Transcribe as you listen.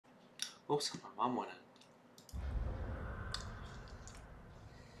Oops, my mom went in.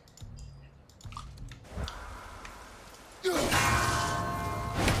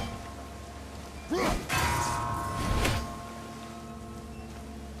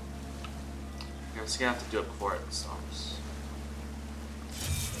 I guess you have to do it before it starts.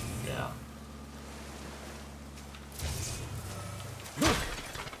 Yeah.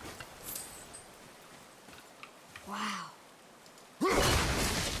 Wow.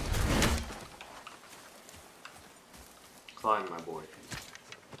 Climb, my boy.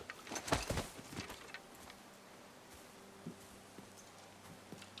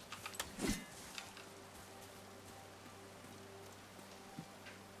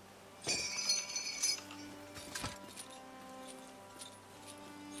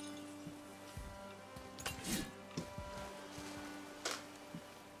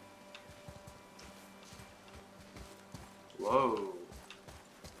 Whoa.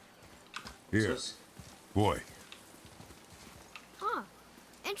 What's Here, this? boy. Huh.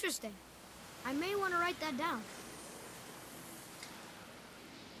 Interesting. I may want to write that down.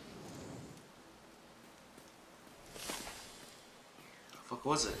 What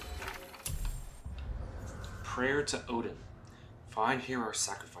was it? Prayer to Odin. Find here our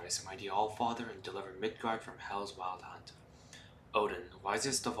sacrifice, mighty Allfather, and deliver Midgard from Hell's wild hunt. Odin,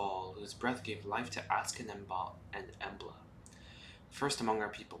 wisest of all, whose breath gave life to Askin and Embla. First among our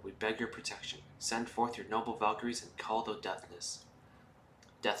people, we beg your protection. Send forth your noble Valkyries and call the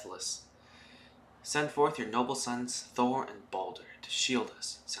deathless. Send forth your noble sons, Thor and Balder, to shield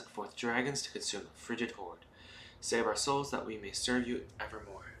us. Send forth dragons to consume the frigid horde. Save our souls that we may serve you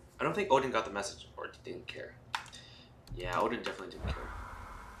evermore. I don't think Odin got the message, or didn't care. Yeah, Odin definitely didn't care.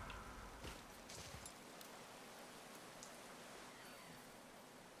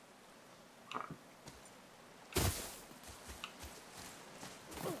 Huh.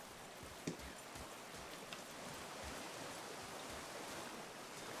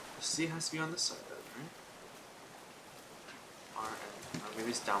 The sea has to be on this side then, right? Or maybe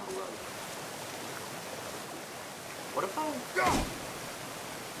it's down below. What about... Go!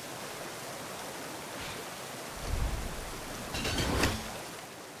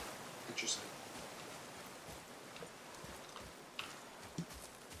 Interesting.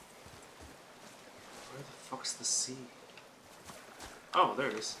 Where the fuck's the sea? Oh, there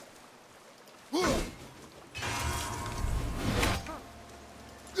it is. What?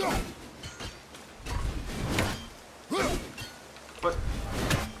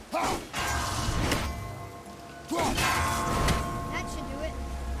 That should do it.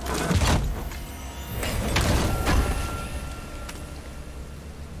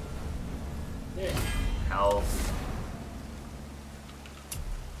 Yeah. Health.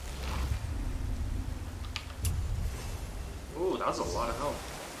 Ooh, that was a lot of health.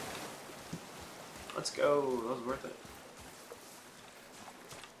 Let's go. That was worth it.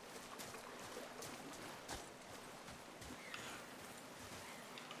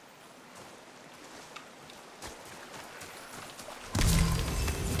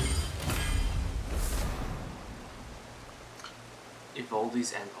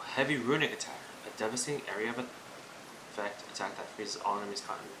 Evoldi's Anvil. Heavy runic attack. A devastating area of effect attack that freezes all enemies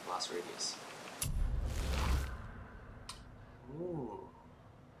caught in the blast radius. Ooh.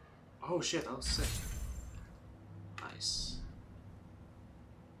 Oh shit, that was sick. Nice.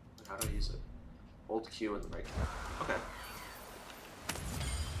 How do I use it? Hold Q in the right click. Okay.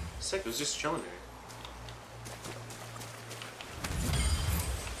 Sick, it was just chilling there.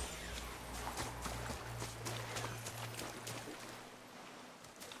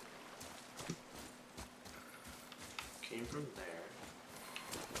 Came from there.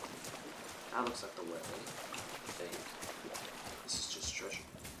 That looks like the way, I think. This is just treasure.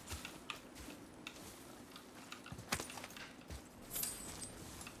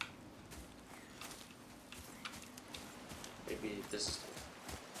 Maybe this is...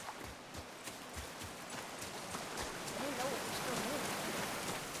 I didn't know it was still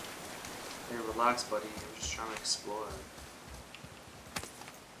moving. Hey, relax, buddy. I'm just trying to explore.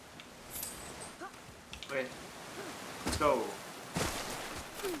 Okay. Let's go.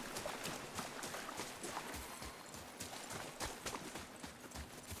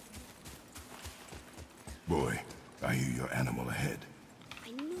 Boy, I hear your animal ahead.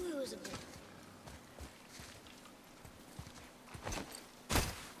 I knew it was a bear.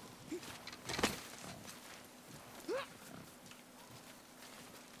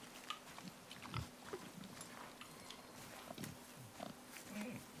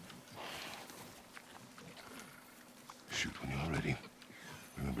 Shoot when you're ready.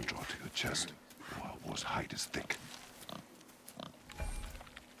 Remember, draw to your chest. The wild boar's hide is thick.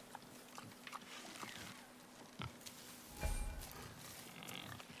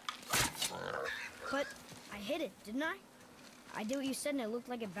 hit it, didn't I? I did what you said and it looked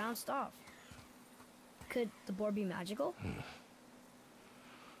like it bounced off. Could the board be magical?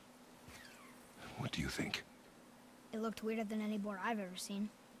 What do you think? It looked weirder than any board I've ever seen.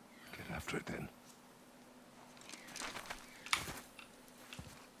 Get after it then.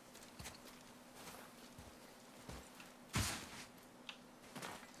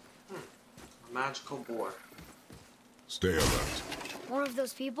 Magical board. Stay alert. One of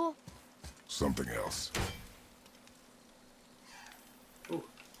those people? Something else. Ooh.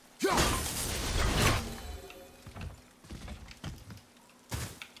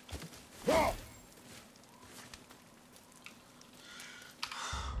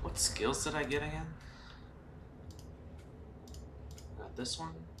 What skills did I get again? This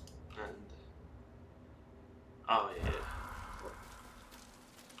one? And... oh, yeah.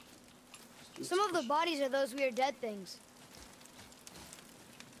 Some of the bodies are those weird dead things.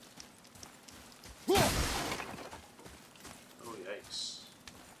 Oh, yikes.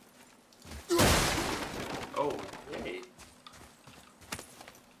 Oh, yay.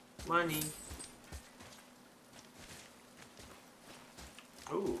 Money.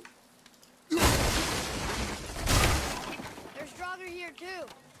 Ooh. There's Draugr here too.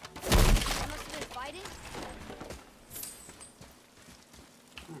 They must have been fighting.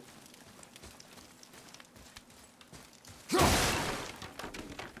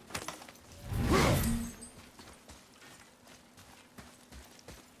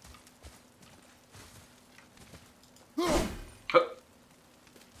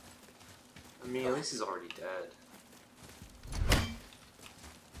 I mean, at least he's already dead.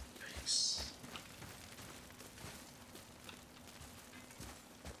 Yikes.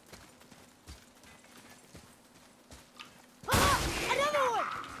 Ah! Another one!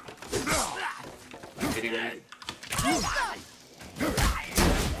 Hitting me. At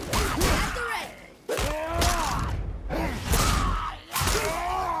the red!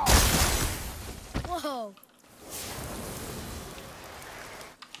 Whoa!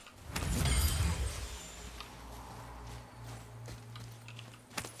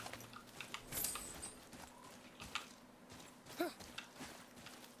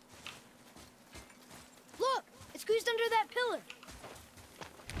 Look! It's squeezed under that pillar!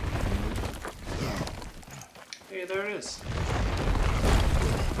 Hey, there it is.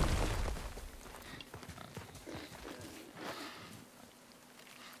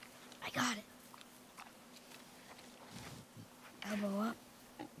 I got it. Elbow up,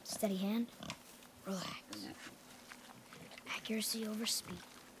 steady hand, relax. Accuracy over speed.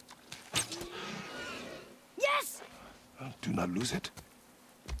 Yes! Do not lose it.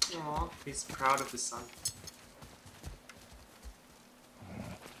 Aw, he's proud of his son.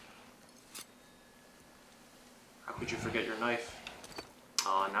 How could you forget your knife?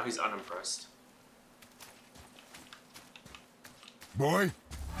 Aw, now he's unimpressed. Boy?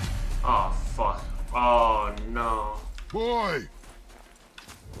 Oh, fuck. Oh, no. Boy!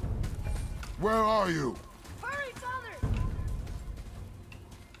 Where are you? Hurry, father!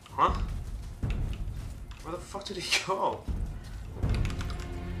 Huh? Where the fuck did he go?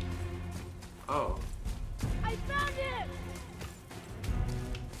 Oh. I found him!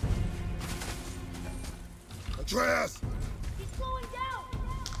 Atreus! He's slowing down!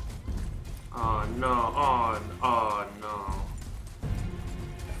 Oh, no. Oh, no.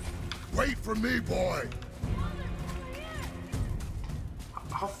 Wait for me, boy! Father, over here!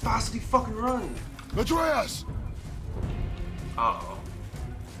 How fast did he fucking run? Atreus! Uh-oh.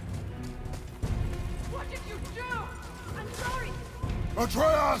 What did you do? I'm sorry!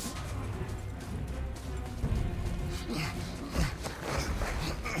 Atreus!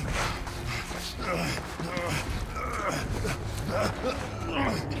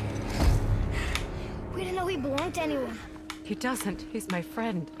 We didn't know he belonged to anyone. He doesn't. He's my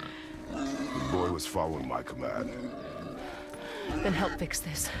friend. The boy was following my command. Then help fix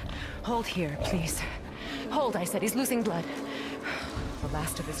this. Hold here, please. Hold, I said. He's losing blood. The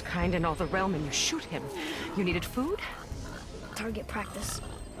last of his kind in all the realm, and you shoot him. You needed food? Target practice.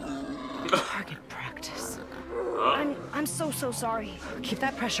 Target practice. I'm so sorry. Keep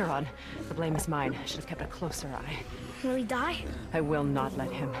that pressure on. The blame is mine. I should have kept a closer eye. Will he die? I will not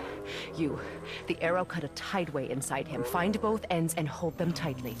let him. You. The arrow cut a tideway inside him. Find both ends and hold them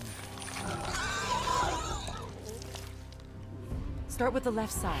tightly. Start with the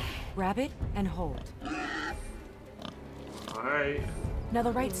left side. Grab it and hold. Alright. Now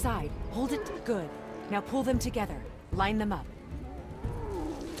the right side. Hold it good. Now pull them together. Line them up.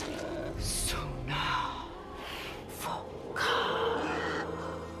 Suna. Foka.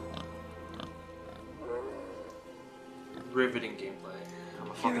 Riveting gameplay. I'm a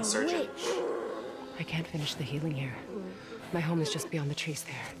You're fucking a surgeon. witch. I can't finish the healing here. My home is just beyond the trees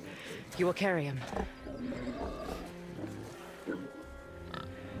there. You will carry him.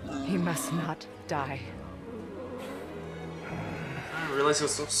 He must not die. I didn't realize he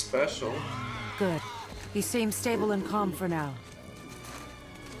was so special. Good. He seems stable and calm for now.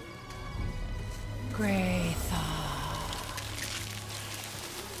 Great thought.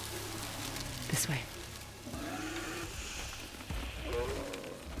 This way.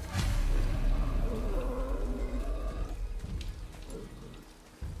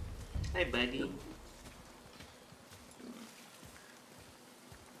 Hey, buddy.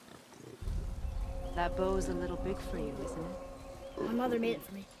 That bow's a little big for you, isn't it? My mother made it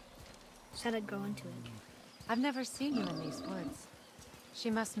for me. Said I'd grow into it. I've never seen you in these woods. She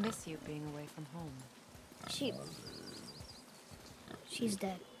must miss you being away from home. She's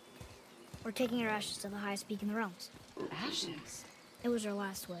dead. We're taking her ashes to the highest peak in the realms. Ashes? It was her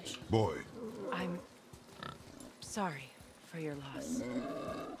last wish. Boy, I'm sorry for your loss.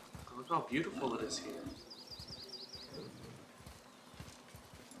 Look how beautiful it is here.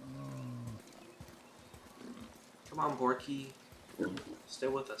 Come on, Borky. Stay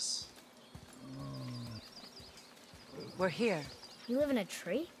with us. We're here. You live in a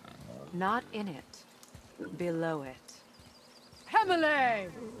tree? Not in it. Below it. Emily!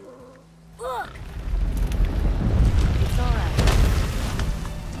 Look! It's all right.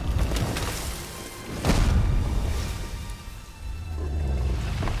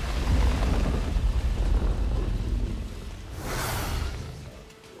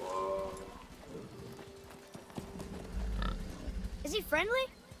 Whoa. Is he friendly?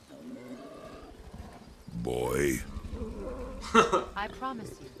 boy. I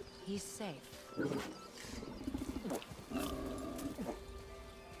promise you, he's safe.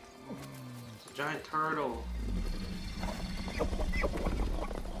 Giant turtle.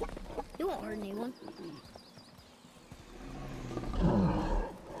 He won't hurt anyone.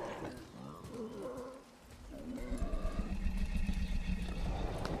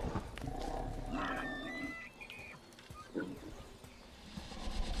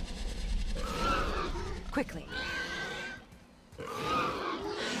 Quickly.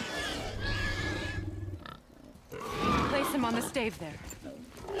 Place him on the stave there.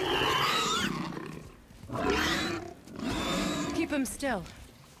 Keep him still.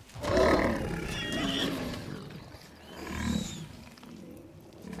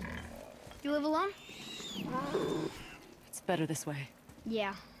 You live alone? It's better this way.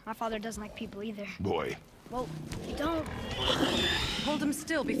 Yeah, my father doesn't like people either. Boy. Well, don't. Hold him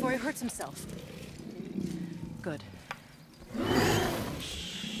still before he hurts himself. Good.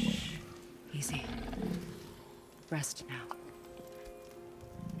 Easy. Rest now.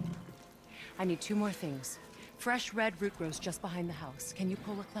 I need 2 more things. Fresh red root grows just behind the house. Can you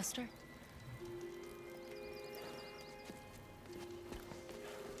pull a cluster?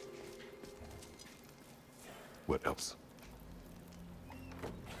 What else?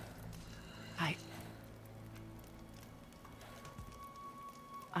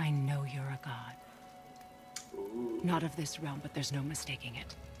 I know you're a god. Ooh, Not of this realm, but there's no mistaking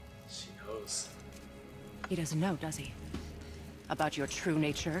it. she knows. He doesn't know, does he? About your true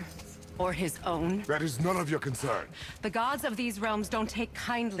nature? Or his own? That is none of your concern. The gods of these realms don't take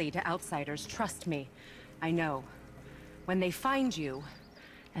kindly to outsiders, trust me. I know. When they find you,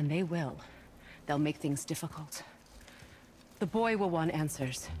 and they will, they'll make things difficult. The boy will want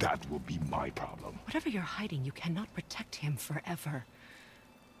answers. That will be my problem. Whatever you're hiding, you cannot protect him forever.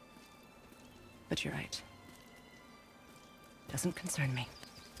 But you're right. Doesn't concern me.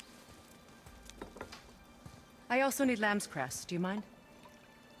 I also need lamb's cress. Do you mind?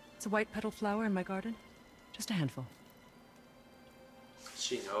 It's a white petal flower in my garden. Just a handful.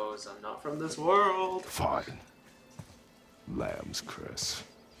 She knows I'm not from this world. Fine. Lamb's cress.